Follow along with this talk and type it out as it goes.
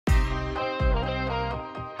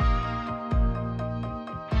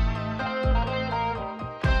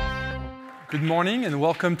Good morning and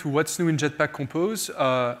welcome to What's New in Jetpack Compose.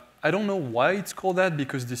 I don't know why it's called that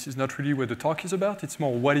because this is not really what the talk is about. It's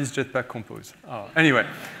more what is Jetpack Compose. Anyway,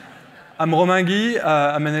 I'm Romain Guy.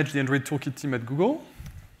 I manage the Android Toolkit team at Google.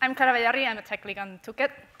 I'm Clara Bayarri. I'm a tech lead on the Toolkit.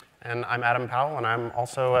 And I'm Adam Powell, and I'm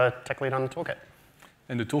also a tech lead on the Toolkit.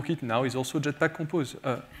 And the Toolkit now is also Jetpack Compose.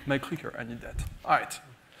 My clicker, I need that. All right.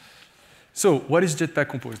 So what is Jetpack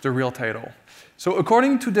Compose, the real title? So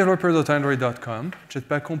according to developer.android.com,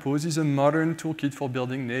 Jetpack Compose is a modern toolkit for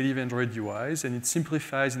building native Android UIs, and it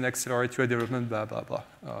simplifies and accelerates UI development, blah, blah, blah.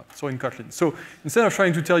 So in Kotlin. So instead of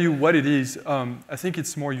trying to tell you what it is, I think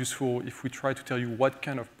it's more useful if we try to tell you what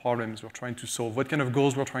kind of problems we're trying to solve, what kind of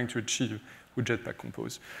goals we're trying to achieve with Jetpack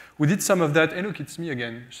Compose. We did some of that, and look, it's me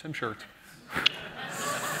again, same shirt,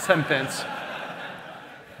 same pants,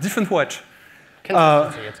 different watch.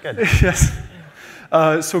 Consistency, it's good. Yes.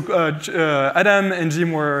 Adam and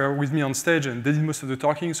Jim were with me on stage, and they did most of the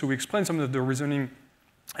talking, so we explained some of the reasoning,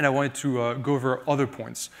 and I wanted to go over other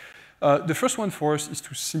points. The first one for us is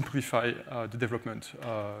to simplify the development,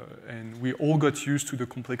 and we all got used to the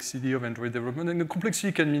complexity of Android development, and the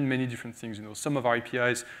complexity can mean many different things. You know, some of our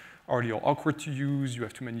APIs are a little awkward to use, you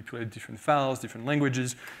have to manipulate different files, different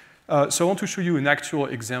languages. So I want to show you an actual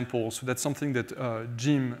example. So that's something that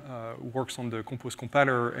Jim works on the Compose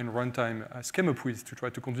compiler and runtime came up with to try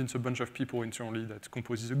to convince a bunch of people internally that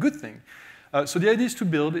Compose is a good thing. So the idea is to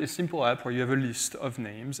build a simple app where you have a list of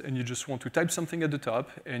names and you just want to type something at the top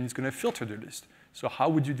and it's going to filter the list. So how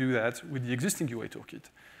would you do that with the existing UI toolkit?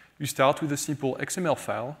 You start with a simple XML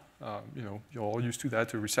file. You're all used to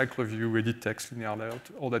that, a recycler view, edit text, linear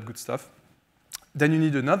layout, all that good stuff. Then you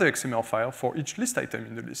need another XML file for each list item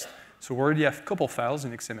in the list. So we already have a couple files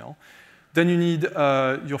in XML. Then you need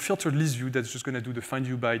your filtered list view that's just going to do the find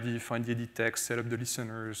view by ID, find the edit text, set up the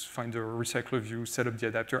listeners, find the recycler view, set up the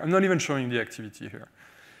adapter. I'm not even showing the activity here.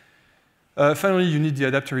 Finally, you need the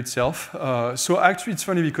adapter itself. So actually, it's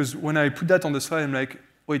funny because when I put that on the slide, I'm like,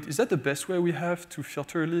 wait, is that the best way we have to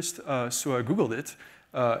filter a list? So I Googled it,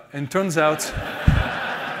 and turns out,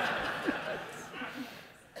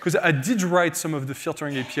 because I did write some of the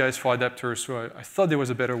filtering APIs for adapters, so I thought there was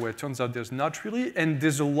a better way. It turns out there's not really, and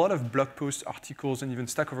there's a lot of blog posts, articles, and even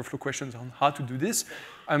Stack Overflow questions on how to do this.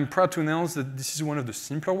 I'm proud to announce that this is one of the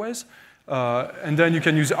simpler ways. And then you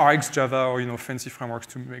can use RX Java or fancy frameworks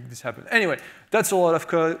to make this happen. Anyway, that's a lot of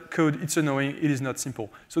code. It's annoying. It is not simple.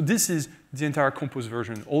 So this is the entire Compose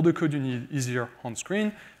version. All the code you need is here on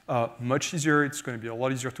screen. Much easier. It's going to be a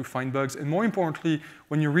lot easier to find bugs. And more importantly,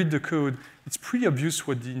 when you read the code, it's pretty obvious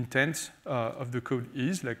what the intent of the code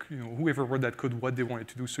is. Like, whoever wrote that code, what they wanted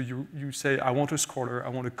to do. So you say, I want a scroller. I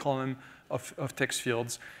want a column of text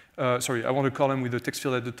fields. I want a column with a text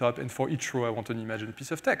field at the top, and for each row, I want an image and a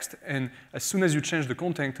piece of text. And as soon as you change the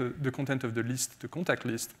content of the list, the contact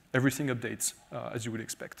list, everything updates, as you would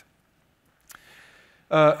expect.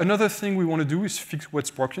 Another thing we want to do is fix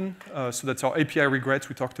what's broken. So that's our API regrets.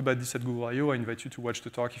 We talked about this at Google I/O. I invite you to watch the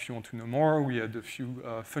talk if you want to know more. We had a few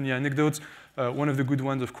funny anecdotes. One of the good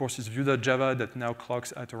ones, of course, is Vue.java that now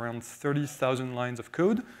clocks at around 30,000 lines of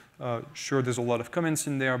code. Sure, there's a lot of comments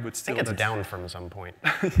in there, but still. I think it's down from some point.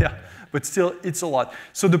 Yeah, but still, it's a lot.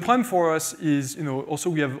 So the problem for us is,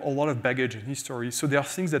 also we have a lot of baggage and history. So there are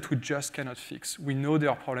things that we just cannot fix. We know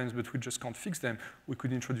there are problems, but we just can't fix them. We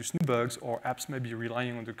could introduce new bugs, or apps may be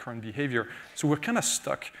relying on the current behavior. So we're kind of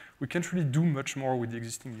stuck. We can't really do much more with the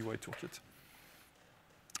existing UI toolkit.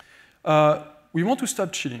 We want to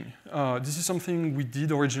stop cheating. This is something we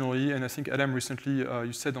did originally, and I think Adam recently,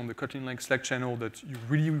 you said on the Kotlin Lang Slack channel that you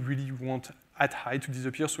really, really want @hide to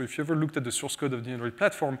disappear. So if you ever looked at the source code of the Android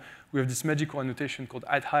platform, we have this magical annotation called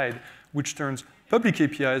 @hide, which turns public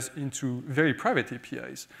APIs into very private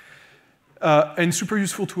APIs. And super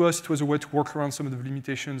useful to us. It was a way to work around some of the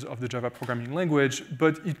limitations of the Java programming language,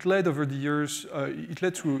 but it led over the years, it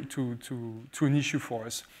led to an issue for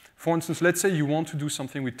us. For instance, let's say you want to do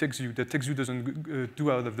something with TextView that TextView doesn't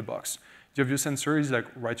do out of the box. The obvious answer is like,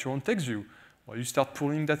 write your own TextView. Well, you start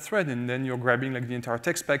pulling that thread, and then you're grabbing like the entire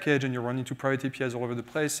text package, and you're running to private APIs all over the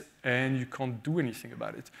place, and you can't do anything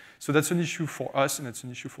about it. So that's an issue for us, and that's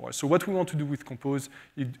an issue for us. So what we want to do with Compose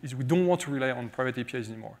is we don't want to rely on private APIs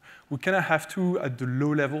anymore. We kind of have to at the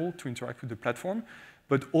low level to interact with the platform,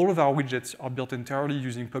 but all of our widgets are built entirely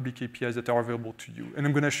using public APIs that are available to you. And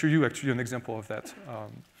I'm going to show you actually an example of that.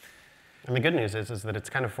 And the good news is that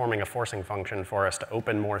it's kind of forming a forcing function for us to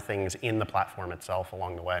open more things in the platform itself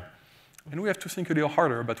along the way. And we have to think a little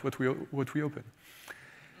harder about what we open.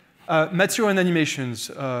 Material and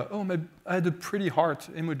animations. I had a pretty heart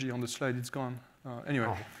emoji on the slide. It's gone.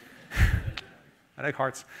 Anyway, I like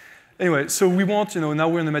hearts. Anyway, so we want, now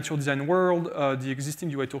we're in the material design world. The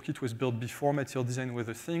existing UI toolkit was built before material design was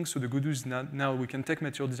a thing. So the good news is now we can take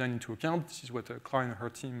material design into account. This is what Clara and her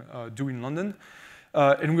team do in London.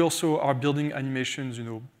 And we also are building animations,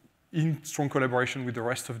 in strong collaboration with the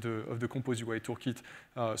rest of the Compose UI toolkit.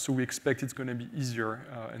 So we expect it's going to be easier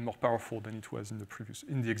and more powerful than it was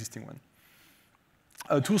in the existing one.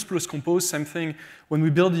 Tools plus Compose, same thing. When we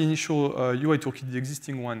built the initial UI toolkit, the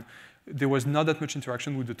existing one, there was not that much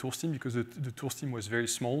interaction with the tools team because the tools team was very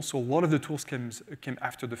small. So a lot of the tools came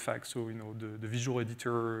after the fact. So the visual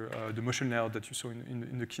editor, the motion layout that you saw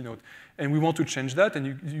in the keynote. And we want to change that.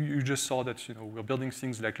 And you just saw that we're building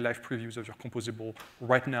things like live previews of your composable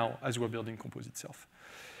right now as we're building Compose itself.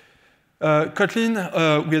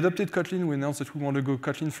 Kotlin, we adopted Kotlin. We announced that we want to go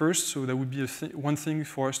Kotlin first. So that would be one thing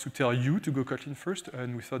for us to tell you to go Kotlin first.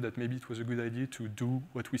 And we thought that maybe it was a good idea to do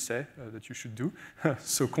what we say that you should do.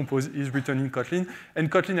 So Compose is written in Kotlin.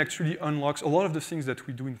 And Kotlin actually unlocks a lot of the things that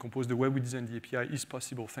we do in Compose. The way we design the API is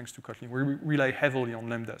possible thanks to Kotlin. We rely heavily on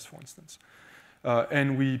lambdas, for instance.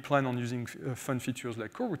 And we plan on using fun features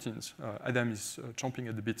like coroutines. Adam is chomping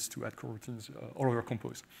at the bits to add coroutines all over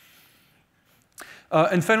Compose.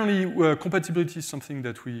 And finally, compatibility is something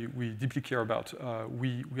that we deeply care about.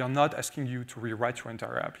 We are not asking you to rewrite your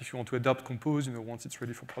entire app. If you want to adopt Compose, once it's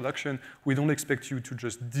ready for production, we don't expect you to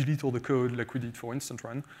just delete all the code like we did for Instant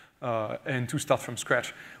Run and to start from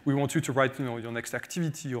scratch. We want you to write your next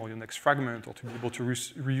activity or your next fragment or to be able to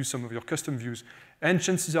reuse some of your custom views. And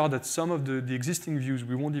chances are that some of the existing views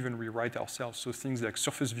we won't even rewrite ourselves. So things like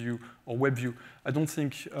Surface View or Web View. I don't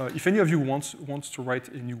think, if any of you wants to write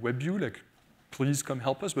a new Web View, like, please come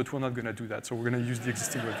help us, but we're not going to do that. So we're going to use the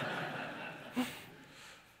existing Web View.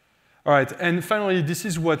 All right, and finally, this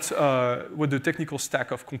is what the technical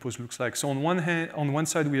stack of Compose looks like. So on one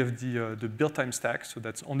side, we have the build time stack. So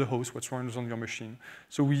that's on the host, what runs on your machine.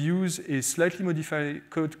 So we use a slightly modified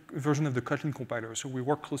version of the Kotlin compiler. So we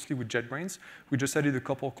work closely with JetBrains. We just added a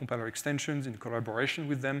couple of compiler extensions in collaboration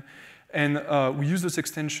with them. And we use those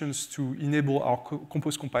extensions to enable our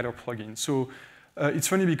Compose compiler plugin. So it's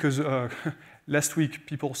funny because last week,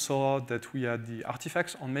 people saw that we had the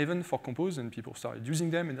artifacts on Maven for Compose, and people started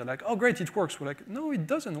using them, and they're like, oh, great, it works. We're like, no, it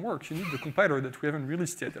doesn't work. You need the compiler that we haven't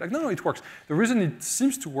released yet. They're like, no, it works. The reason it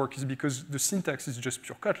seems to work is because the syntax is just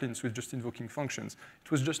pure Kotlin, so it's just invoking functions.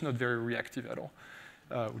 It was just not very reactive at all,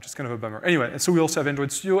 which is kind of a bummer. Anyway, and so we also have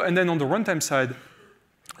Android Studio, and then on the runtime side,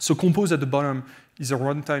 so Compose at the bottom is a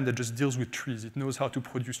runtime that just deals with trees. It knows how to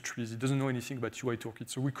produce trees. It doesn't know anything about UI toolkit.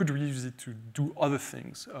 So we could reuse it to do other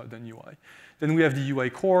things than UI. Then we have the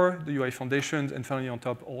UI core, the UI foundations, and finally on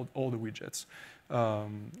top, all the widgets.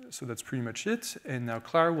 So that's pretty much it. And now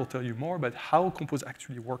Clara will tell you more about how Compose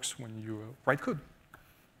actually works when you write code.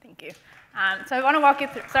 Thank you. So I want to walk you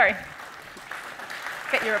through, sorry,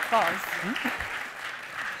 get your applause.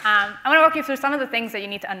 I want to walk you through some of the things that you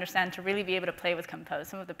need to understand to really be able to play with Compose,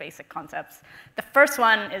 some of the basic concepts. The first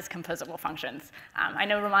one is composable functions. I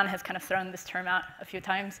know Romain has kind of thrown this term out a few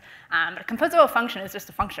times, but a composable function is just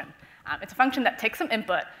a function. It's a function that takes some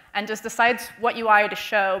input and just decides what UI to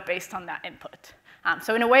show based on that input.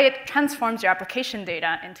 So in a way, it transforms your application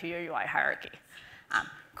data into your UI hierarchy.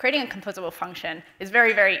 Creating a composable function is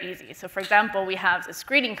very, very easy. So for example, we have this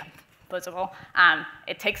greeting composable.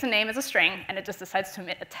 It takes a name as a string, and it just decides to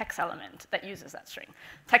emit a text element that uses that string.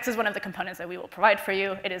 Text is one of the components that we will provide for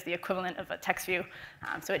you. It is the equivalent of a text view,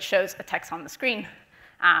 so it shows a text on the screen.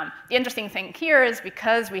 The interesting thing here is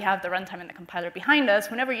because we have the runtime and the compiler behind us,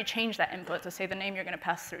 whenever you change that input to say the name you're going to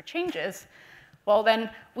pass through changes, well, then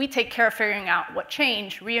we take care of figuring out what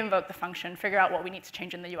change, re-invoke the function, figure out what we need to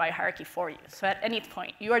change in the UI hierarchy for you. So at any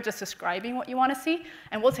point, you are just describing what you want to see,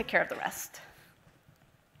 and we'll take care of the rest.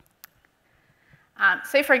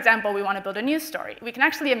 Say, for example, we want to build a news story. We can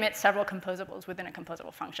actually emit several composables within a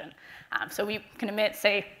composable function. So we can emit,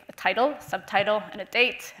 say, a title, subtitle, and a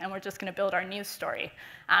date, and we're just going to build our news story.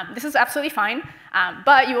 This is absolutely fine,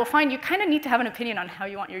 but you will find you kind of need to have an opinion on how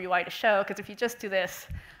you want your UI to show, because if you just do this,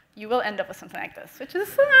 you will end up with something like this, which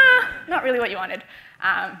is not really what you wanted.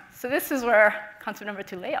 So this is where concept number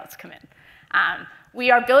 2, layouts, come in.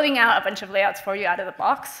 We are building out a bunch of layouts for you out of the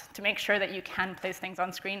box to make sure that you can place things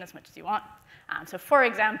on screen as much as you want. So for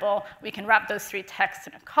example, we can wrap those 3 texts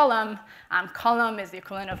in a column. Column is the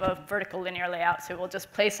equivalent of a vertical linear layout, so we'll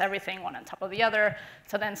just place everything one on top of the other.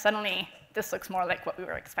 So then suddenly, this looks more like what we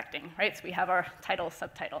were expecting, right? So we have our title,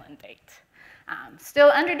 subtitle, and date. Still,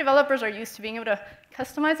 Android developers are used to being able to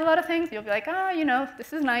customize a lot of things. You'll be like,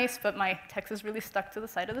 this is nice, but my text is really stuck to the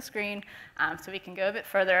side of the screen. So we can go a bit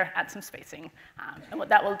further, add some spacing. And what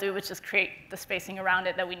that will do is just create the spacing around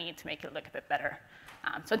it that we need to make it look a bit better.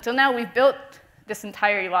 So until now, we've built this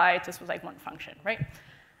entire UI just was like one function, right?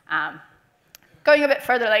 Going a bit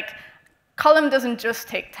further, like column doesn't just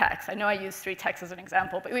take text. I know I used 3 texts as an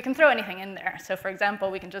example, but we can throw anything in there. So for example,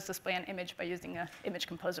 we can just display an image by using an image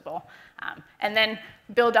composable, and then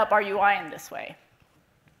build up our UI in this way.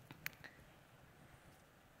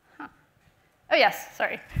 Oh yes,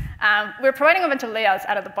 sorry. We're providing a bunch of layouts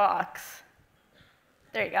out of the box.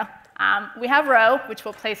 There you go. We have row, which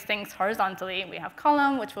will place things horizontally. We have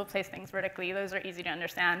column, which will place things vertically. Those are easy to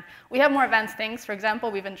understand. We have more advanced things. For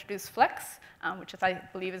example, we've introduced flex, which is, I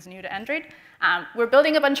believe is new to Android. We're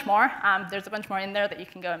building a bunch more. There's a bunch more in there that you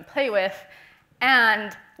can go and play with.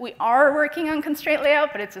 And we are working on constraint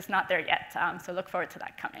layout, but it's just not there yet. So look forward to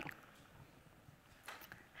that coming.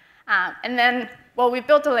 And then, well, we've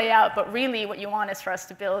built a layout, but really what you want is for us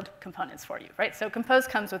to build components for you, right? So Compose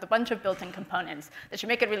comes with a bunch of built-in components that should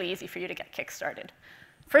make it really easy for you to get kick-started.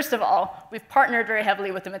 First of all, we've partnered very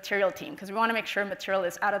heavily with the material team, because we want to make sure material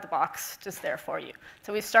is out of the box, just there for you.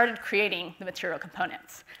 So we started creating the material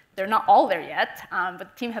components. They're not all there yet, but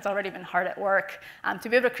the team has already been hard at work to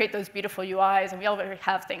be able to create those beautiful UIs. And we already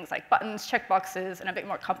have things like buttons, checkboxes, and a bit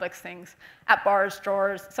more complex things, app bars,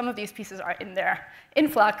 drawers. Some of these pieces are in there. In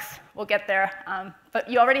Flux, we'll get there. But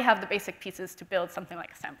you already have the basic pieces to build something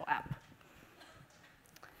like a sample app.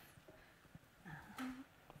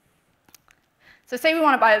 So say we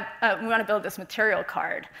want to build this material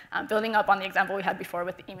card, building up on the example we had before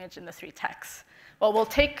with the image and the 3 texts. Well, we'll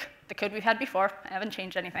take the code we've had before. I haven't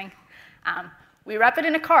changed anything. We wrap it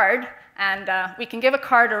in a card, and we can give a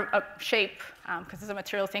card a shape, because it's a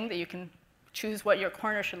material thing that you can choose what your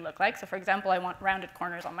corner should look like. So for example, I want rounded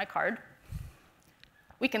corners on my card.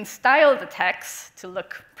 We can style the text to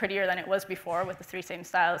look prettier than it was before with the 3 same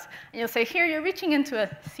styles. And you'll say, here, you're reaching into a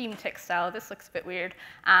theme text style. This looks a bit weird.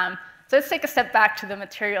 So let's take a step back to the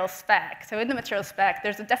material spec. So in the material spec,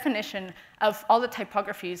 there's a definition of all the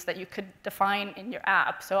typographies that you could define in your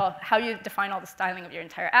app. So how you define all the styling of your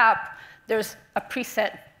entire app. There's a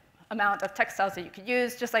preset amount of text styles that you could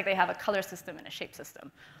use, just like they have a color system and a shape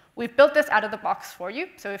system. We've built this out of the box for you.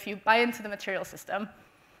 So if you buy into the material system,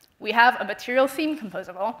 we have a material theme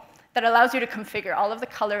composable that allows you to configure all of the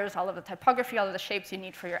colors, all of the typography, all of the shapes you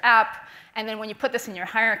need for your app. And then when you put this in your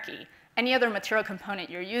hierarchy, any other material component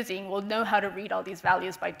you're using will know how to read all these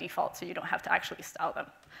values by default, so you don't have to actually style them.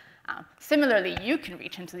 Similarly, you can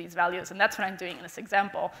reach into these values, and that's what I'm doing in this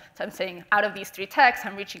example. So I'm saying, out of these 3 texts,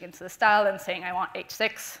 I'm reaching into the style and saying I want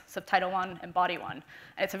H6, subtitle 1, and body 1. And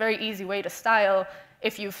it's a very easy way to style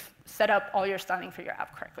if you've set up all your styling for your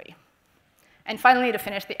app correctly. And finally, to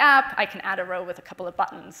finish the app, I can add a row with a couple of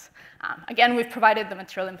buttons. Again, we've provided the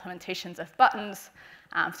material implementations of buttons.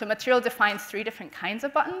 So material defines 3 different kinds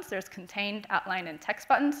of buttons. There's contained, outline, and text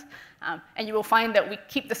buttons. And you will find that we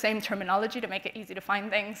keep the same terminology to make it easy to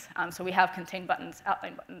find things. So we have contained buttons,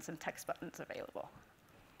 outline buttons, and text buttons available.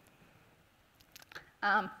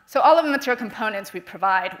 So all of the material components we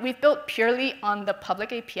provide, we've built purely on the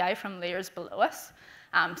public API from layers below us.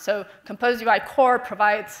 So Compose UI Core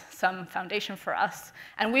provides some foundation for us,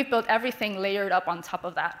 and we've built everything layered up on top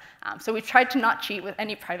of that. So we've tried to not cheat with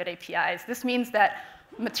any private APIs. This means that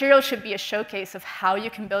material should be a showcase of how you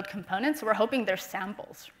can build components. We're hoping they're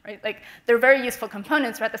samples, right? Like, they're very useful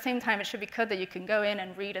components, but at the same time, it should be code that you can go in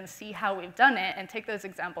and read and see how we've done it and take those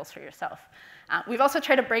examples for yourself. We've also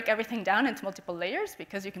tried to break everything down into multiple layers,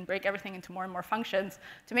 because you can break everything into more and more functions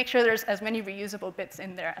to make sure there's as many reusable bits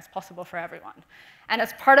in there as possible for everyone. And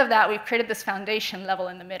as part of that, we've created this foundation level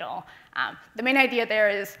in the middle. The main idea there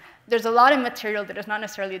is there's a lot of material that is not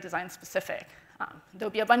necessarily design specific. There'll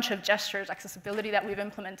be a bunch of gestures, accessibility that we've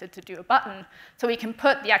implemented to do a button, so we can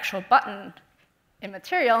put the actual button in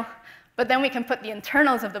material, but then we can put the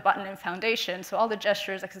internals of the button in foundation, so all the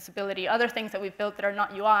gestures, accessibility, other things that we've built that are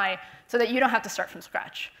not UI, so that you don't have to start from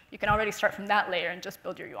scratch. You can already start from that layer and just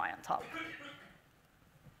build your UI on top.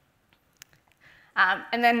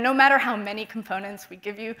 And then no matter how many components we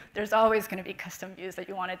give you, there's always going to be custom views that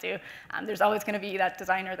you want to do. There's always going to be that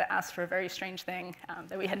designer that asks for a very strange thing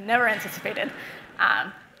that we had never anticipated.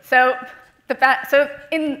 So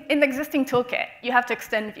in the existing toolkit, you have to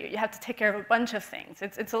extend view. You have to take care of a bunch of things.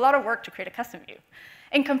 It's a lot of work to create a custom view.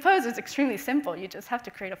 In Compose, it's extremely simple. You just have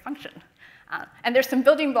to create a function. And there's some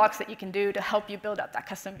building blocks that you can do to help you build up that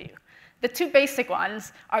custom view. The 2 basic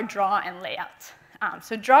ones are draw and layout.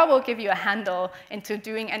 So draw will give you a handle into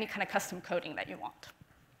doing any kind of custom coding that you want.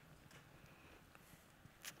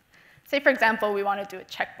 Say, for example, we want to do a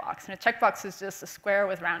checkbox. And a checkbox is just a square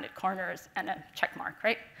with rounded corners and a check mark,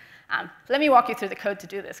 right? Let me walk you through the code to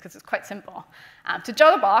do this, because it's quite simple. To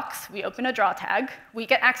draw the box, we open a draw tag. We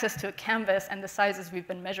get access to a canvas and the sizes we've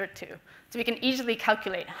been measured to. So we can easily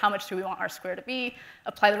calculate how much do we want our square to be,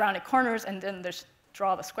 apply the rounded corners, and then just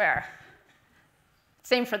draw the square.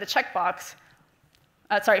 Same for the checkbox.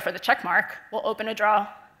 For the check mark. We'll open a draw.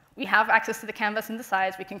 We have access to the canvas and the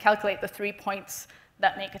size. We can calculate the 3 points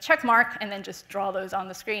that make a check mark, and then just draw those on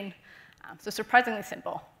the screen. So surprisingly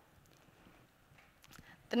simple.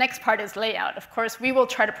 The next part is layout. Of course, we will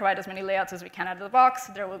try to provide as many layouts as we can out of the box.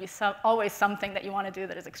 There will be always something that you want to do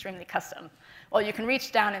that is extremely custom. Well, you can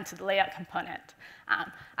reach down into the layout component.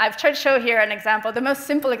 I've tried to show here an example. The most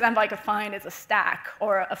simple example I could find is a stack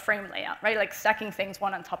or a frame layout, right? Like stacking things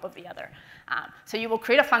one on top of the other. So you will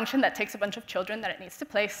create a function that takes a bunch of children that it needs to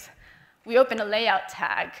place. We open a layout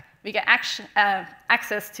tag. We get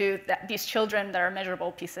access to these children that are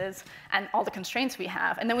measurable pieces and all the constraints we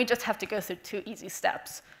have. And then we just have to go through 2 easy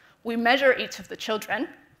steps. We measure each of the children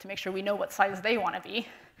to make sure we know what size they want to be.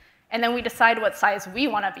 And then we decide what size we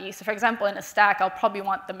want to be. So for example, in a stack, I'll probably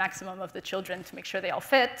want the maximum of the children to make sure they all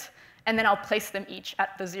fit. And then I'll place them each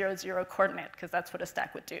at the 0, 0 coordinate, because that's what a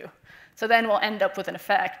stack would do. So then we'll end up with an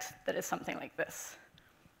effect that is something like this.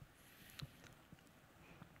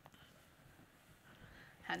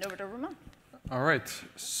 Hand over to Romain. All right,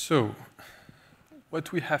 so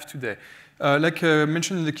what we have today. Like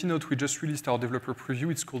mentioned in the keynote, we just released our developer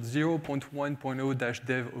preview. It's called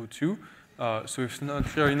 0.1.0-dev02. So if not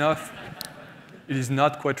clear enough, it is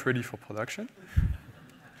not quite ready for production.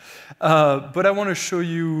 But I want to show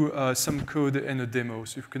you some code and a demo.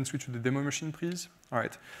 So if you can switch to the demo machine, please. All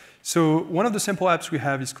right. So one of the sample apps we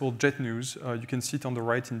have is called Jet News. You can see it on the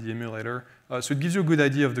right in the emulator. So it gives you a good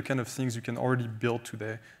idea of the kind of things you can already build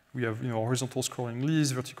today. We have horizontal scrolling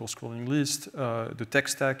list, vertical scrolling list. The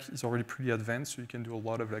text stack is already pretty advanced, so you can do a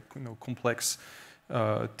lot of complex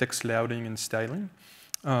text layouting and styling.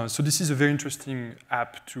 So this is a very interesting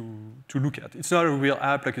app to look at. It's not a real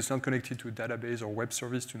app, like it's not connected to a database or web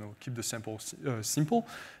service to keep the sample simple,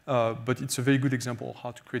 but it's a very good example of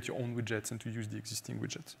how to create your own widgets and to use the existing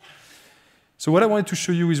widgets. So what I wanted to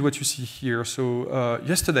show you is what you see here. So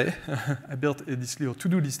yesterday, I built this little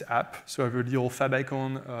to-do list app. So I have a little fab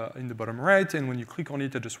icon in the bottom right, and when you click on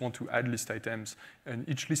it, I just want to add list items. And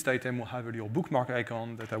each list item will have a little bookmark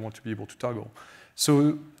icon that I want to be able to toggle.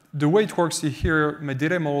 So the way it works here, my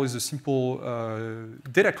data model is a simple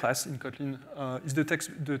data class in Kotlin. Is the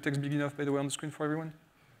text big enough, by the way, on the screen for everyone?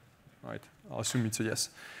 All right, I'll assume it's a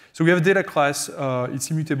yes. So we have a data class.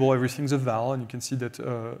 It's immutable. Everything's a val, and you can see that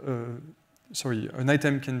an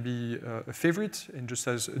item can be a favorite and just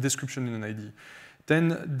has a description and an ID.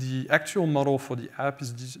 Then the actual model for the app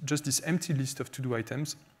is just this empty list of to-do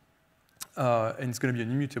items. And it's going to be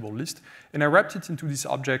an immutable list. And I wrapped it into this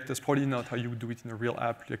object. That's probably not how you would do it in a real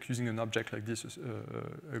app, like using an object like this,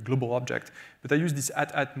 a global object. But I use this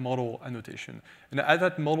 @model annotation. And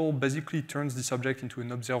the @model basically turns this object into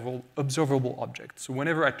an observable object. So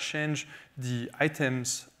whenever I change the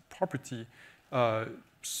item's property,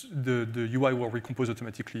 the UI will recompose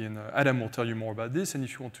automatically, and Adam will tell you more about this. And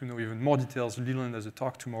if you want to know even more details, Leland has a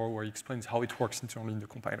talk tomorrow where he explains how it works internally in the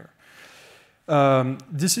compiler.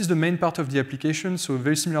 This is the main part of the application, so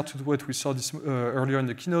very similar to what we saw earlier in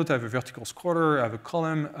the keynote. I have a vertical scroller, I have a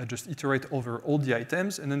column, I just iterate over all the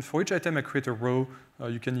items, and then for each item I create a row.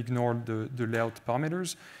 You can ignore the layout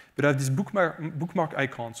parameters. But I have this bookmark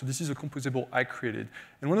icon, so this is a composable I created.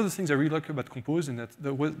 And one of the things I really like about Compose, and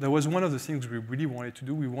that was one of the things we really wanted to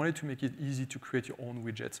do, we wanted to make it easy to create your own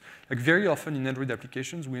widgets. Like very often in Android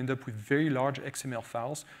applications, we end up with very large XML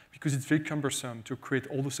files because it's very cumbersome to create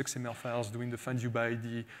all those XML files, doing the find you by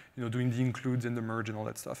ID, doing the includes and the merge and all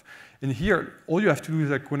that stuff. And here, all you have to do is,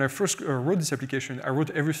 like when I first wrote this application, I wrote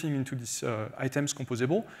everything into this items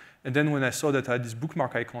composable. And then when I saw that I had this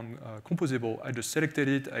bookmark icon composable, I just selected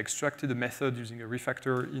it, I extracted a method using a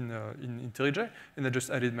refactor in IntelliJ, and I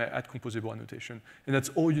just added my @composable annotation. And that's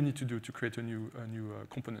all you need to do to create a new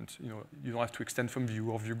component. You don't have to extend from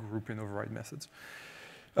view or view group and override methods.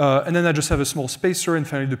 And then I just have a small spacer, and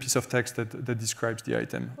finally the piece of text that describes the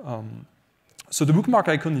item. So the bookmark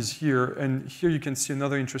icon is here, and here you can see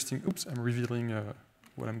another interesting, oops, I'm revealing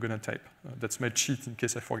what I'm going to type. That's my cheat in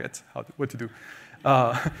case I forget what to do.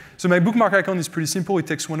 So my bookmark icon is pretty simple. It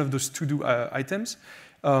takes one of those to-do items.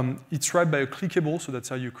 It's wrapped by a clickable, so that's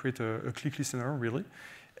how you create a click listener, really.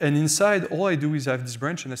 And inside, all I do is I have this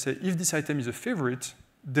branch, and I say, if this item is a favorite,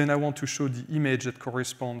 then I want to show the image that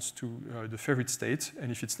corresponds to the favorite state.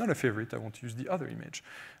 And if it's not a favorite, I want to use the other image.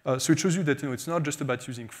 So it shows you that it's not just about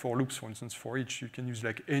using for loops, for instance, for each. You can use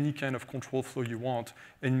like any kind of control flow you want,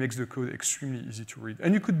 and it makes the code extremely easy to read.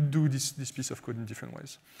 And you could do this piece of code in different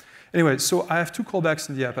ways. Anyway, so I have two callbacks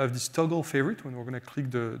in the app. I have this toggle favorite when we're going to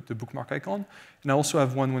click the bookmark icon, and I also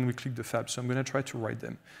have one when we click the fab. So I'm going to try to write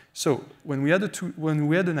them. So when we add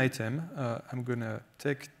an item, I'm going to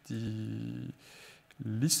take the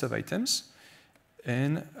list of items,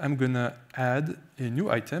 and I'm going to add a new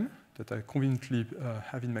item that I conveniently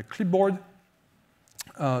have in my clipboard.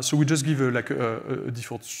 So we just give a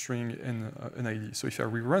default string and an ID. So if I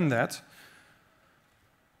rerun that,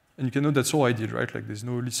 and you can note that's all I did, right? Like there's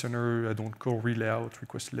no listener, I don't call relayout,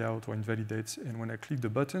 request layout, or invalidate. And when I click the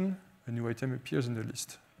button, a new item appears in the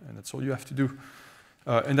list. And that's all you have to do.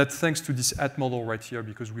 And that's thanks to this at model right here,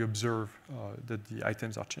 because we observe that the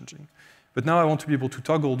items are changing. But now I want to be able to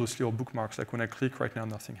toggle those little bookmarks. Like when I click right now,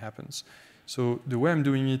 nothing happens. So the way I'm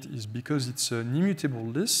doing it is because it's an immutable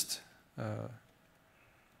list.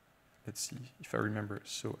 Let's see if I remember.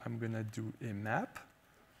 So I'm going to do a map.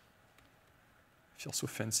 I feel so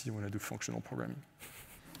fancy when I do functional programming.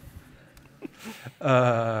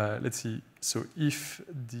 Let's see. So if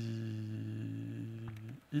the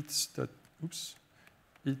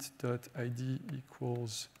it.id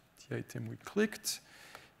equals the item we clicked,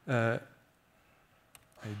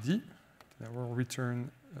 ID, then I will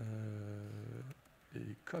return a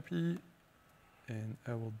copy, and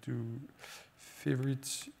I will do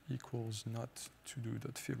favorite equals not to do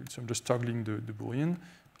dot favorite. So I'm just toggling the Boolean.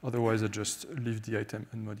 Otherwise, I just leave the item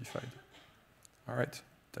unmodified. All right,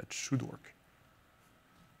 that should work.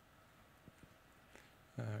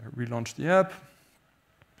 Relaunch the app.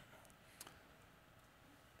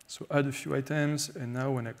 So add a few items, and now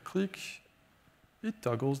when I click, it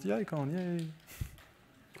toggles the icon. Yay!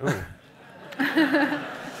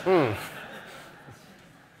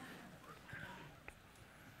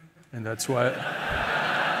 And that's why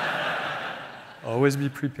always be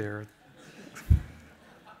prepared.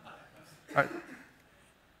 All right.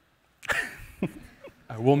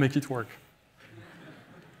 I will make it work.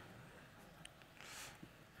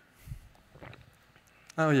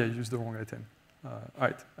 Oh yeah, you used the wrong item. All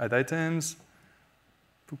right, add items,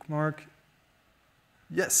 bookmark.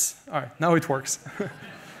 Yes, all right, now it works.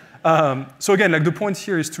 So again, like the point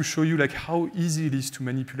here is to show you like how easy it is to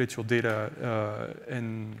manipulate your data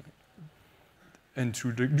and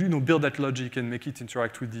to build that logic and make it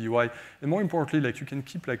interact with the UI. And more importantly, like you can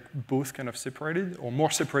keep like both kind of separated or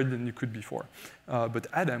more separated than you could before. But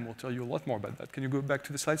Adam will tell you a lot more about that. Can you go back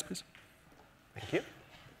to the slides, please? Thank you.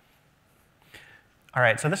 All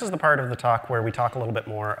right, so this is the part of the talk where we talk a little bit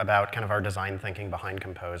more about kind of our design thinking behind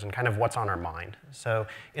Compose and kind of what's on our mind. So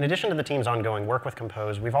in addition to the team's ongoing work with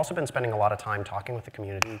Compose, we've also been spending a lot of time talking with the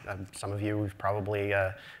community. Some of you have probably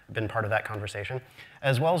been part of that conversation,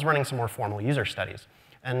 as well as running some more formal user studies.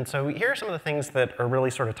 And so here are some of the things that are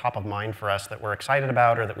really sort of top of mind for us that we're excited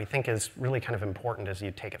about or that we think is really kind of important as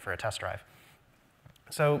you take it for a test drive.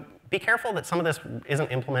 So be careful that some of this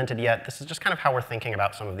isn't implemented yet. This is just kind of how we're thinking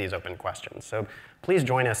about some of these open questions. So please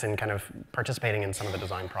join us in kind of participating in some of the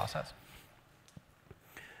design process.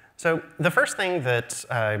 So the first thing that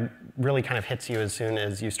really kind of hits you as soon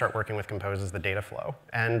as you start working with Compose is the data flow.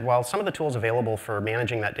 And while some of the tools available for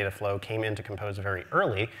managing that data flow came into Compose very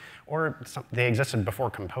early, or they existed before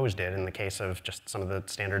Compose did in the case of just some of the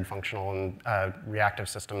standard functional and reactive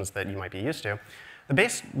systems that you might be used to, the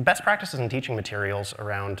best practices in teaching materials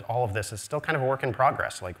around all of this is still kind of a work in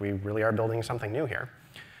progress. Like we really are building something new here.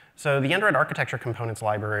 So the Android architecture components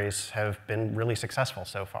libraries have been really successful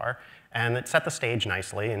so far, and it set the stage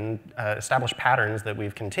nicely and established patterns that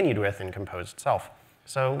we've continued with in Compose itself.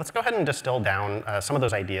 So let's go ahead and distill down some of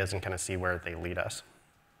those ideas and kind of see where they lead us.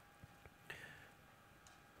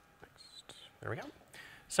 Next. There we go.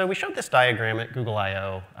 So we showed this diagram at Google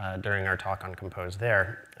I/O during our talk on Compose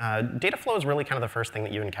there. Data flow is really kind of the first thing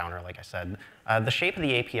that you encounter, like I said. The shape of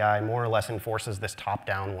the API more or less enforces this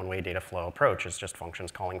top-down one-way data flow approach. It's just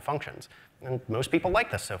functions calling functions. And most people like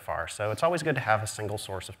this so far, so it's always good to have a single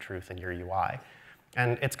source of truth in your UI.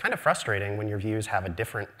 And it's kind of frustrating when your views have a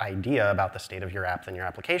different idea about the state of your app than your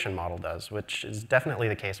application model does, which is definitely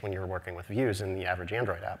the case when you're working with views in the average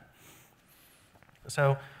Android app.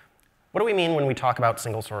 So what do we mean when we talk about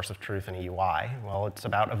single source of truth in a UI? Well, it's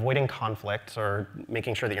about avoiding conflicts or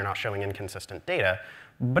making sure that you're not showing inconsistent data,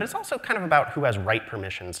 but it's also kind of about who has write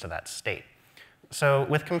permissions to that state. So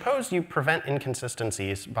with Compose, you prevent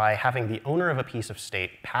inconsistencies by having the owner of a piece of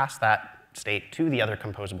state pass that state to the other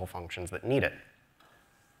composable functions that need it.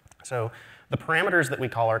 So the parameters that we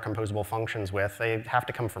call our composable functions with, they have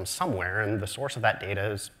to come from somewhere, and the source of that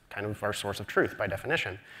data is kind of our source of truth by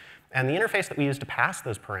definition. And the interface that we use to pass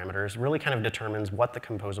those parameters really kind of determines what the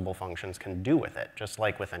composable functions can do with it, just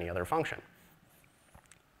like with any other function.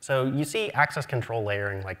 So you see access control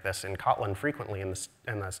layering like this in Kotlin frequently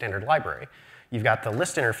in the standard library. You've got the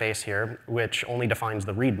list interface here, which only defines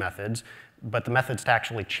the read methods, but the methods to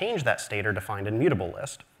actually change that state are defined in mutable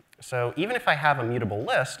list. So even if I have a mutable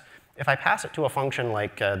list, if I pass it to a function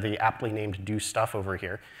like the aptly named doStuff over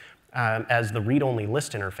here, as the read-only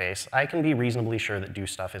list interface, I can be reasonably sure that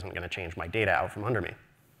doStuff isn't going to change my data out from under me.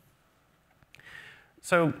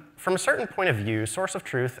 So from a certain point of view, source of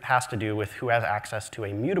truth has to do with who has access to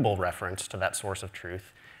a mutable reference to that source of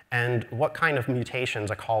truth and what kind of mutations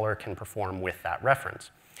a caller can perform with that reference.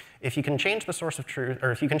 If you can change the source of truth,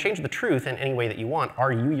 or if you can change the truth in any way that you want,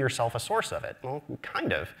 are you yourself a source of it? Well,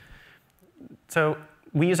 kind of. So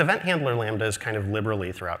we use event handler lambdas kind of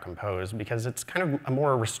liberally throughout Compose because it's kind of a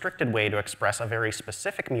more restricted way to express a very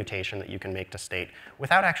specific mutation that you can make to state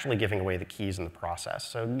without actually giving away the keys in the process.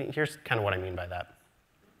 So here's kind of what I mean by that.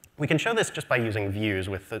 We can show this just by using views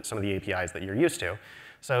with some of the APIs that you're used to.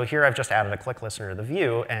 So here I've just added a click listener to the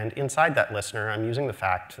view, and inside that listener, I'm using the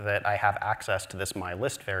fact that I have access to this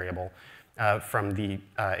myList variable from the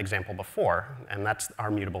example before, and that's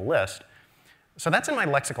our mutable list. So that's in my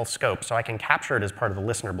lexical scope, so I can capture it as part of the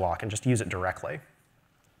listener block and just use it directly.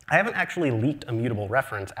 I haven't actually leaked a mutable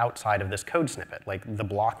reference outside of this code snippet. Like, the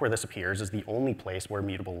block where this appears is the only place where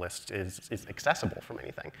mutable list is accessible from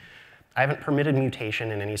anything. I haven't permitted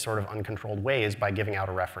mutation in any sort of uncontrolled ways by giving out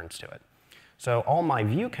a reference to it. So all my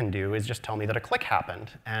view can do is just tell me that a click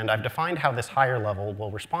happened, and I've defined how this higher level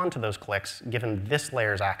will respond to those clicks given this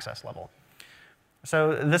layer's access level.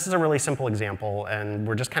 So this is a really simple example, and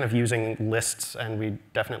we're just kind of using lists, and we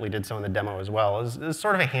definitely did so in the demo as well, as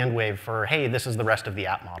sort of a hand wave for, hey, this is the rest of the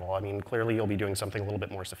app model. I mean, clearly you'll be doing something a little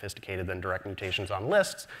bit more sophisticated than direct mutations on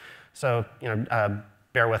lists, so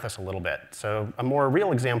bear with us a little bit. So a more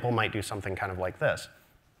real example might do something kind of like this.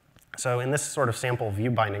 So in this sort of sample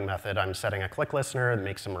view binding method, I'm setting a click listener that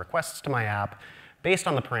makes some requests to my app based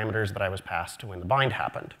on the parameters that I was passed when the bind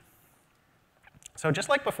happened. So just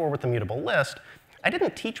like before with the mutable list, I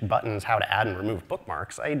didn't teach buttons how to add and remove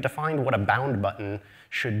bookmarks. I defined what a bound button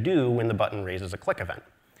should do when the button raises a click event.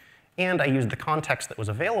 And I used the context that was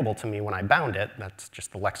available to me when I bound it, that's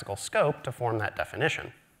just the lexical scope, to form that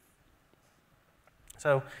definition.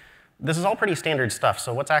 So this is all pretty standard stuff,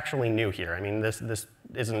 so what's actually new here? I mean, this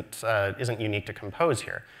isn't unique to Compose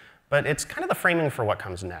here. But it's kind of the framing for what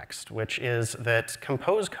comes next, which is that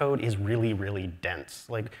Compose code is really, really dense.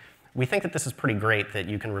 Like, we think that this is pretty great that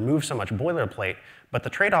you can remove so much boilerplate, but the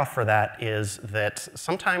trade-off for that is that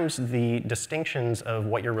sometimes the distinctions of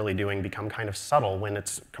what you're really doing become kind of subtle when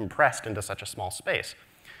it's compressed into such a small space.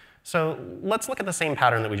 So let's look at the same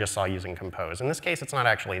pattern that we just saw using Compose. In this case, it's not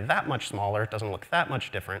actually that much smaller. It doesn't look that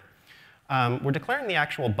much different. We're declaring the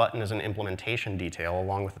actual button as an implementation detail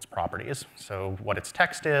along with its properties. So what its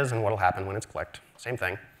text is and what will happen when it's clicked, same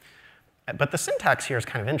thing. But the syntax here is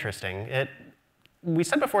kind of interesting. We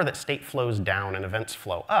said before that state flows down and events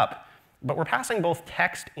flow up, but we're passing both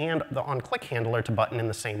text and the onClick handler to button in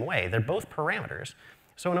the same way. They're both parameters.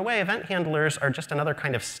 So in a way, event handlers are just another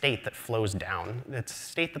kind of state that flows down. It's a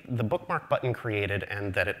state that the bookmark button created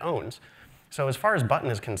and that it owns. So as far as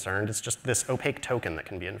button is concerned, it's just this opaque token that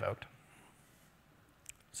can be invoked.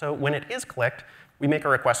 So when it is clicked, we make a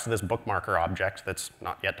request to this bookmarker object that's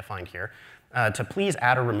not yet defined here to please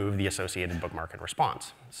add or remove the associated bookmark in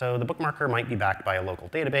response. So the bookmarker might be backed by a local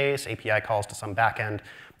database, API calls to some backend,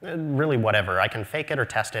 really whatever. I can fake it or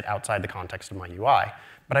test it outside the context of my UI.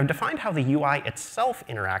 But I've defined how the UI itself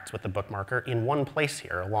interacts with the bookmarker in one place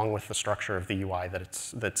here, along with the structure of the UI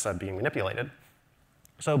that's being manipulated.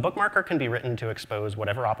 So bookmarker can be written to expose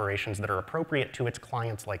whatever operations that are appropriate to its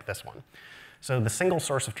clients like this one. So the single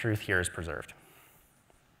source of truth here is preserved.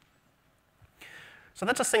 So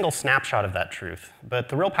that's a single snapshot of that truth. But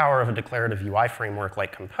the real power of a declarative UI framework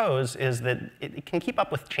like Compose is that it can keep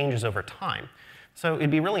up with changes over time. So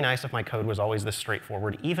it'd be really nice if my code was always this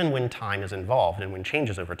straightforward, even when time is involved and when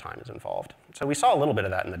changes over time is involved. So we saw a little bit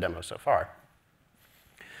of that in the demo so far.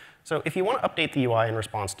 So if you want to update the UI in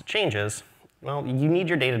response to changes, well, you need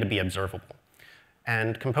your data to be observable.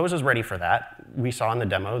 And Compose is ready for that. We saw in the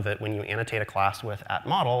demo that when you annotate a class with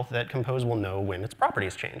 @model, that Compose will know when its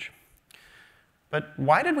properties change. But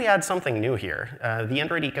why did we add something new here? The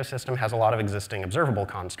Android ecosystem has a lot of existing observable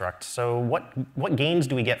constructs, so what gains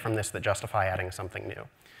do we get from this that justify adding something new?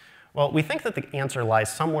 Well, we think that the answer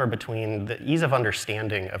lies somewhere between the ease of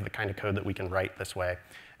understanding of the kind of code that we can write this way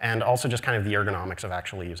and also just kind of the ergonomics of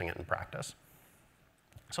actually using it in practice.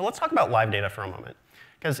 So let's talk about live data for a moment,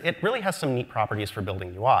 because it really has some neat properties for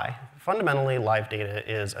building UI. Fundamentally, live data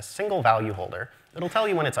is a single value holder that'll tell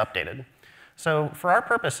you when it's updated. So for our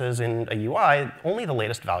purposes in a UI, only the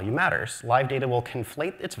latest value matters. Live data will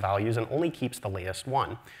conflate its values and only keeps the latest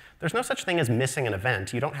one. There's no such thing as missing an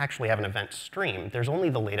event. You don't actually have an event stream. There's only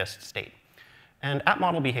the latest state. And app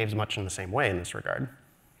model behaves much in the same way in this regard.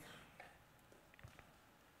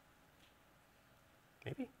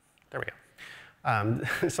 Maybe? There we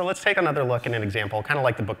go. So let's take another look at an example, kind of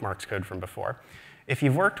like the bookmarks code from before. If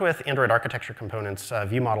you've worked with Android architecture components,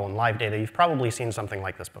 view model, and live data, you've probably seen something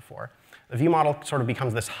like this before. The view model sort of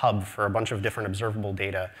becomes this hub for a bunch of different observable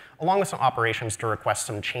data, along with some operations to request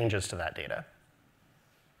some changes to that data.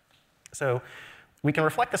 So we can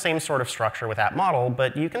reflect the same sort of structure with app model,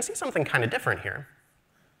 but you can see something kind of different here.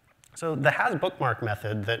 So the hasBookmark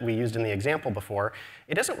method that we used in the example before,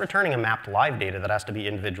 it isn't returning a mapped live data that has to be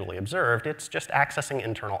individually observed. It's just accessing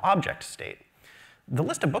internal object state. The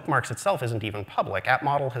list of bookmarks itself isn't even public. App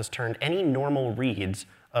model has turned any normal reads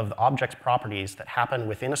of the object's properties that happen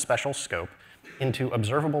within a special scope into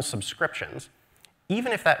observable subscriptions,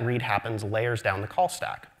 even if that read happens layers down the call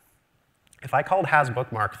stack. If I called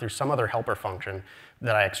hasBookmark through some other helper function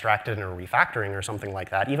that I extracted in a refactoring or something like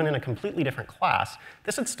that, even in a completely different class,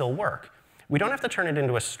 this would still work. We don't have to turn it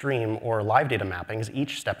into a stream or live data mappings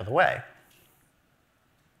each step of the way.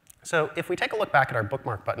 So if we take a look back at our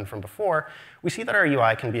bookmark button from before, we see that our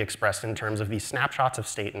UI can be expressed in terms of these snapshots of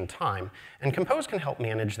state and time, and Compose can help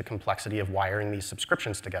manage the complexity of wiring these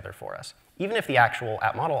subscriptions together for us, even if the actual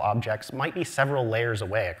app model objects might be several layers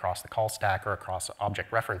away across the call stack or across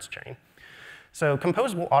object reference chain. So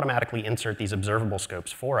Compose will automatically insert these observable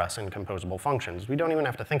scopes for us in composable functions. We don't even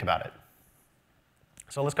have to think about it.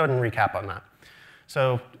 So let's go ahead and recap on that.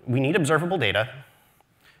 So we need observable data.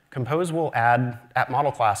 Compose will add app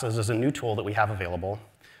model classes as a new tool that we have available.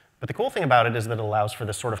 But the cool thing about it is that it allows for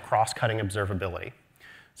this sort of cross-cutting observability.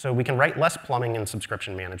 So we can write less plumbing and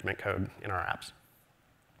subscription management code in our apps.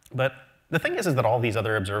 But the thing is that all these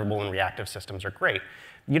other observable and reactive systems are great.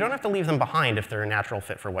 You don't have to leave them behind if they're a natural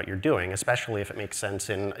fit for what you're doing, especially if it makes sense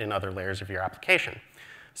in other layers of your application.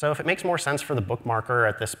 So if it makes more sense for the bookmarker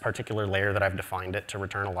at this particular layer that I've defined it to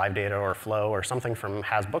return a live data or flow or something from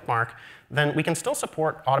hasBookmark, then we can still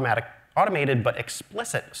support automated but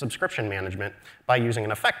explicit subscription management by using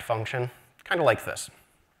an effect function, kind of like this.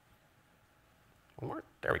 One more.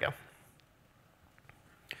 There we go.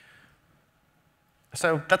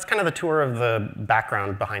 So that's kind of the tour of the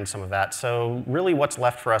background behind some of that. So really what's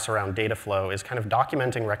left for us around data flow is kind of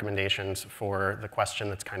documenting recommendations for the question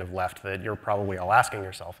that's kind of left that you're probably all asking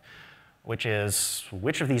yourself, which is,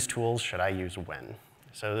 which of these tools should I use when?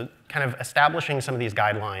 So kind of establishing some of these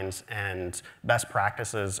guidelines and best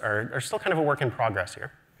practices are still kind of a work in progress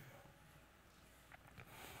here.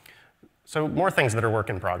 So more things that are work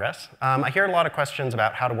in progress. I hear a lot of questions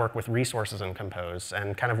about how to work with resources in Compose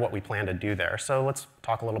and kind of what we plan to do there. So let's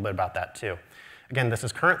talk a little bit about that too. Again, this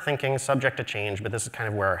is current thinking, subject to change, but this is kind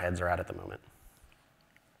of where our heads are at the moment.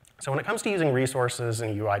 So when it comes to using resources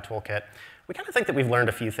in a UI toolkit, we kind of think that we've learned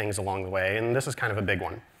a few things along the way, and this is kind of a big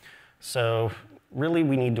one. So really,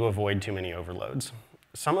 we need to avoid too many overloads.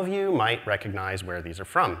 Some of you might recognize where these are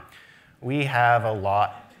from. We have a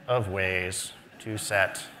lot of ways to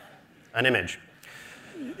set an image.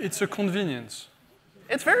 It's a convenience.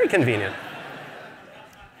 It's very convenient.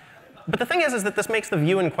 But the thing is that this makes the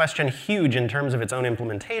view in question huge in terms of its own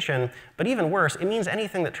implementation, but even worse, it means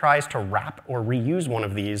anything that tries to wrap or reuse one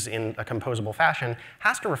of these in a composable fashion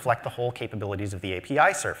has to reflect the whole capabilities of the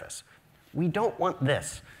API surface. We don't want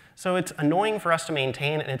this. So it's annoying for us to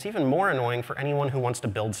maintain, and it's even more annoying for anyone who wants to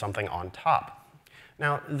build something on top.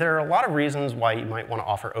 Now, there are a lot of reasons why you might want to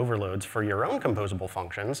offer overloads for your own composable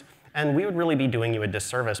functions, and we would really be doing you a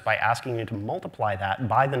disservice by asking you to multiply that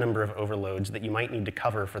by the number of overloads that you might need to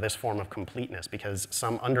cover for this form of completeness, because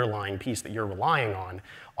some underlying piece that you're relying on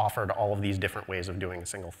offered all of these different ways of doing a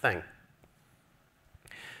single thing.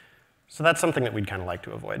 So that's something that we'd kind of like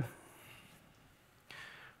to avoid.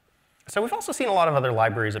 So we've also seen a lot of other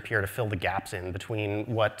libraries appear to fill the gaps in between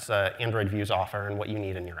what Android views offer and what you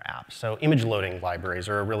need in your app. So image loading libraries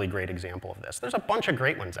are a really great example of this. There's a bunch of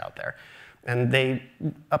great ones out there. And they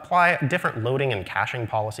apply different loading and caching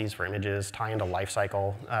policies for images, tie into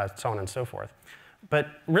lifecycle, so on and so forth. But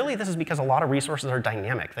really, this is because a lot of resources are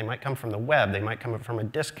dynamic. They might come from the web. They might come from a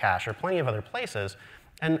disk cache or plenty of other places.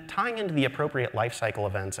 And tying into the appropriate lifecycle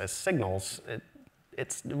events as signals,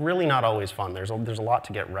 it's really not always fun. There's a lot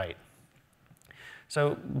to get right.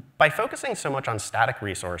 So by focusing so much on static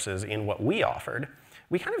resources in what we offered,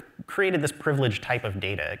 we kind of created this privileged type of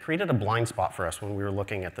data. It created a blind spot for us when we were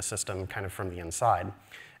looking at the system kind of from the inside.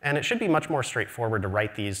 And it should be much more straightforward to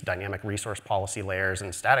write these dynamic resource policy layers,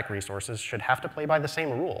 and static resources should have to play by the same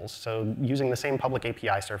rules, so using the same public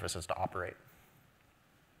API surfaces to operate.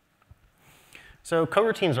 So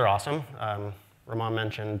coroutines are awesome. Romain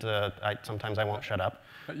mentioned sometimes I won't shut up.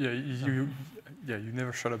 Yeah, you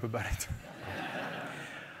never shut up about it.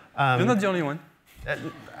 You're not the only one.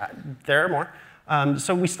 There are more.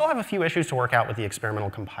 So we still have a few issues to work out with the experimental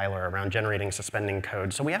compiler around generating suspending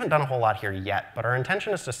code. So we haven't done a whole lot here yet, but our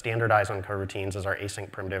intention is to standardize on coroutines as our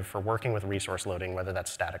async primitive for working with resource loading, whether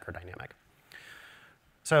that's static or dynamic.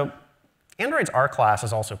 So Android's R class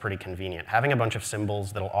is also pretty convenient. Having a bunch of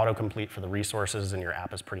symbols that'll autocomplete for the resources in your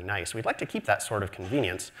app is pretty nice. We'd like to keep that sort of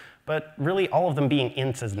convenience, but really all of them being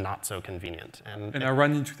ints is not so convenient. And I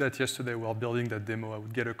ran into that yesterday while building that demo. I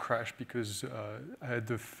would get a crash because I had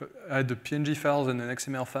the PNG files and an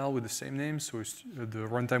XML file with the same name, so the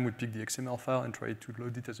runtime would pick the XML file and try to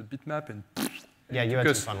load it as a bitmap. And yeah, you had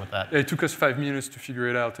some fun with that. It took us 5 minutes to figure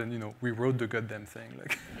it out, and we wrote the goddamn thing.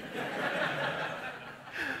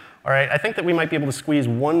 All right, I think that we might be able to squeeze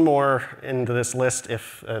one more into this list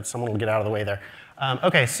if someone will get out of the way there.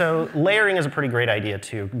 OK, so layering is a pretty great idea,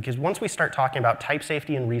 too, because once we start talking about type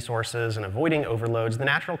safety and resources and avoiding overloads, the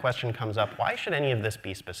natural question comes up, why should any of this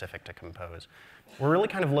be specific to Compose? We're really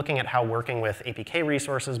kind of looking at how working with APK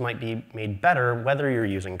resources might be made better whether you're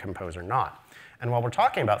using Compose or not. And while we're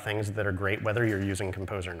talking about things that are great whether you're using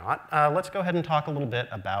Compose or not, let's go ahead and talk a little bit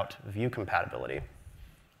about view compatibility.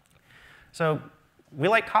 So we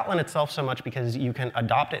like Kotlin itself so much because you can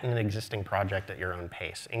adopt it in an existing project at your own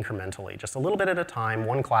pace, incrementally, just a little bit at a time,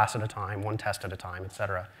 one class at a time, one test at a time, et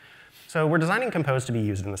cetera. So we're designing Compose to be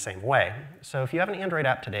used in the same way. So if you have an Android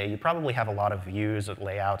app today, you probably have a lot of views,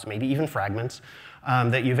 layouts, maybe even fragments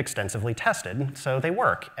that you've extensively tested, so they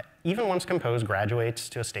work. Even once Compose graduates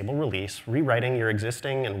to a stable release, rewriting your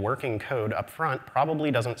existing and working code up front probably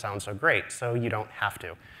doesn't sound so great, so you don't have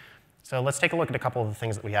to. So let's take a look at a couple of the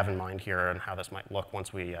things that we have in mind here and how this might look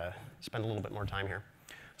once we spend a little bit more time here.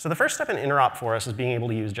 So the first step in interop for us is being able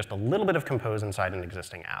to use just a little bit of Compose inside an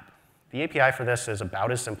existing app. The API for this is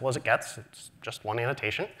about as simple as it gets. It's just one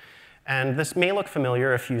annotation. And this may look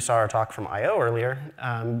familiar if you saw our talk from I/O earlier,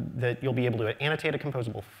 that you'll be able to annotate a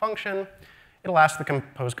composable function. It'll ask the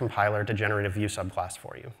Compose compiler to generate a view subclass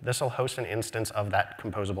for you. This will host an instance of that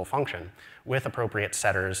composable function with appropriate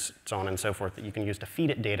setters, so on and so forth, that you can use to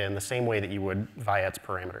feed it data in the same way that you would via its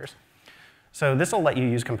parameters. So this will let you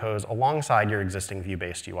use Compose alongside your existing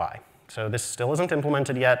view-based UI. So this still isn't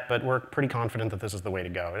implemented yet, but we're pretty confident that this is the way to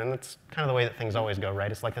go. And it's kind of the way that things always go,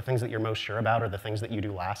 right? It's like the things that you're most sure about are the things that you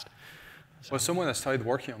do last. So, well, someone has started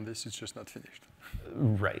working on this, it's just not finished.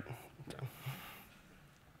 Right.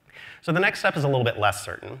 So the next step is a little bit less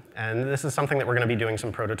certain, and this is something that we're going to be doing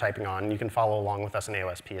some prototyping on. You can follow along with us in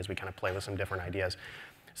AOSP as we kind of play with some different ideas.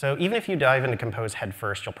 So even if you dive into Compose head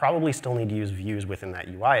first, you'll probably still need to use views within that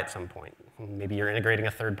UI at some point. Maybe you're integrating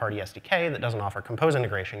a third-party SDK that doesn't offer Compose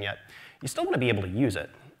integration yet. You still want to be able to use it.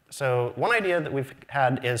 So one idea that we've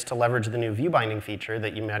had is to leverage the new view binding feature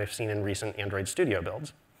that you might have seen in recent Android Studio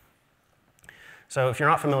builds. So if you're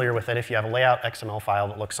not familiar with it, if you have a layout XML file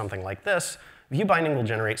that looks something like this, view binding will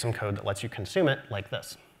generate some code that lets you consume it like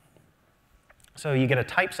this. So you get a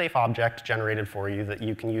type-safe object generated for you that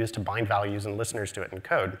you can use to bind values and listeners to it in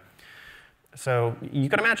code. So you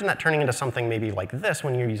could imagine that turning into something maybe like this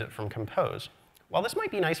when you use it from Compose. While this might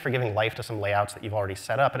be nice for giving life to some layouts that you've already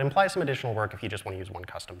set up, it implies some additional work if you just want to use one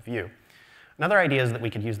custom view. Another idea is that we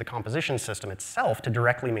could use the composition system itself to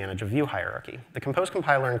directly manage a view hierarchy. The Compose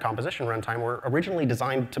compiler and composition runtime were originally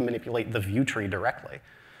designed to manipulate the view tree directly.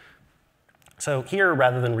 So here,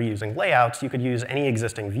 rather than reusing layouts, you could use any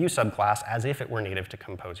existing view subclass as if it were native to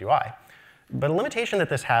Compose UI. But a limitation that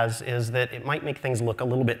this has is that it might make things look a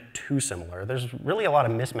little bit too similar. There's really a lot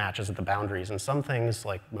of mismatches at the boundaries, and some things,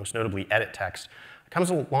 like most notably edit text,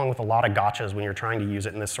 comes along with a lot of gotchas when you're trying to use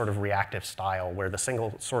it in this sort of reactive style where the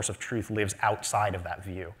single source of truth lives outside of that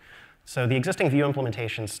view. So the existing view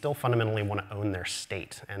implementations still fundamentally want to own their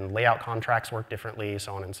state, and layout contracts work differently,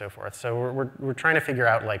 so on and so forth. So we're trying to figure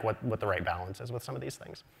out like what the right balance is with some of these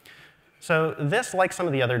things. So this, like some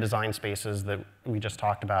of the other design spaces that we just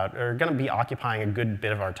talked about, are going to be occupying a good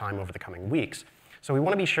bit of our time over the coming weeks. So we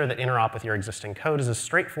want to be sure that interop with your existing code is as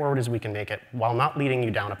straightforward as we can make it, while not leading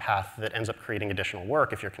you down a path that ends up creating additional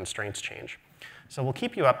work if your constraints change. So we'll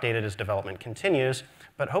keep you updated as development continues,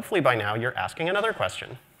 but hopefully by now you're asking another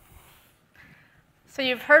question. So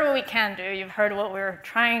you've heard what we can do. You've heard what we're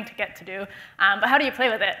trying to get to do. But how do you play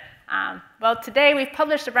with it? Well, today we've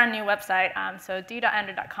published a brand new website, so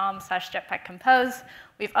d.android.com/jetpackcompose.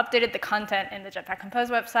 We've updated the content in the Jetpack Compose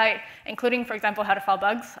website, including, for example, how to file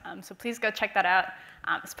bugs. So please go check that out.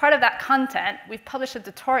 As part of that content, we've published a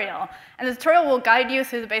tutorial. And the tutorial will guide you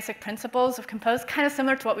through the basic principles of Compose, kind of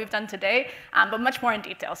similar to what we've done today, but much more in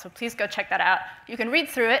detail. So please go check that out. You can read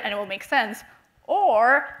through it, and it will make sense.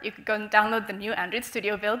 Or you could go and download the new Android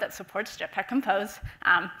Studio build that supports Jetpack Compose.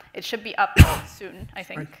 It should be up soon, I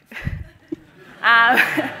think.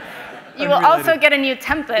 You will also get a new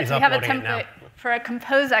template. We have a template for a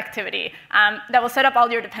Compose activity that will set up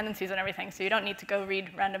all your dependencies and everything. So you don't need to go read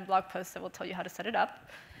random blog posts that will tell you how to set it up.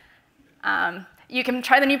 You can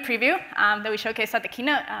try the new preview that we showcased at the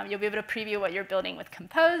keynote. You'll be able to preview what you're building with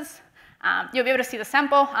Compose. You'll be able to see the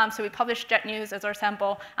sample. So we published Jet News as our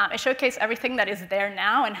sample. It showcased everything that is there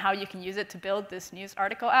now and how you can use it to build this news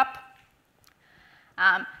article app.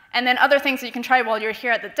 And then other things that you can try while you're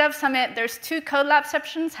here at the Dev Summit. There's 2 Code Lab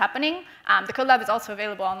sessions happening. The Code Lab is also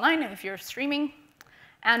available online if you're streaming.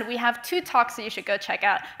 And we have 2 talks that you should go check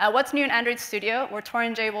out. What's new in Android Studio, where Tor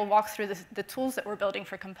and Jay will walk through the tools that we're building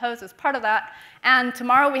for Compose as part of that. And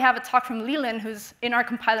tomorrow we have a talk from Leland, who's in our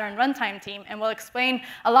compiler and runtime team, and will explain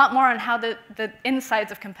a lot more on how the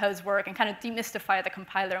insides of Compose work and kind of demystify the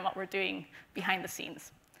compiler and what we're doing behind the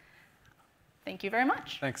scenes. Thank you very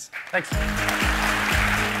much. Thanks. Thanks.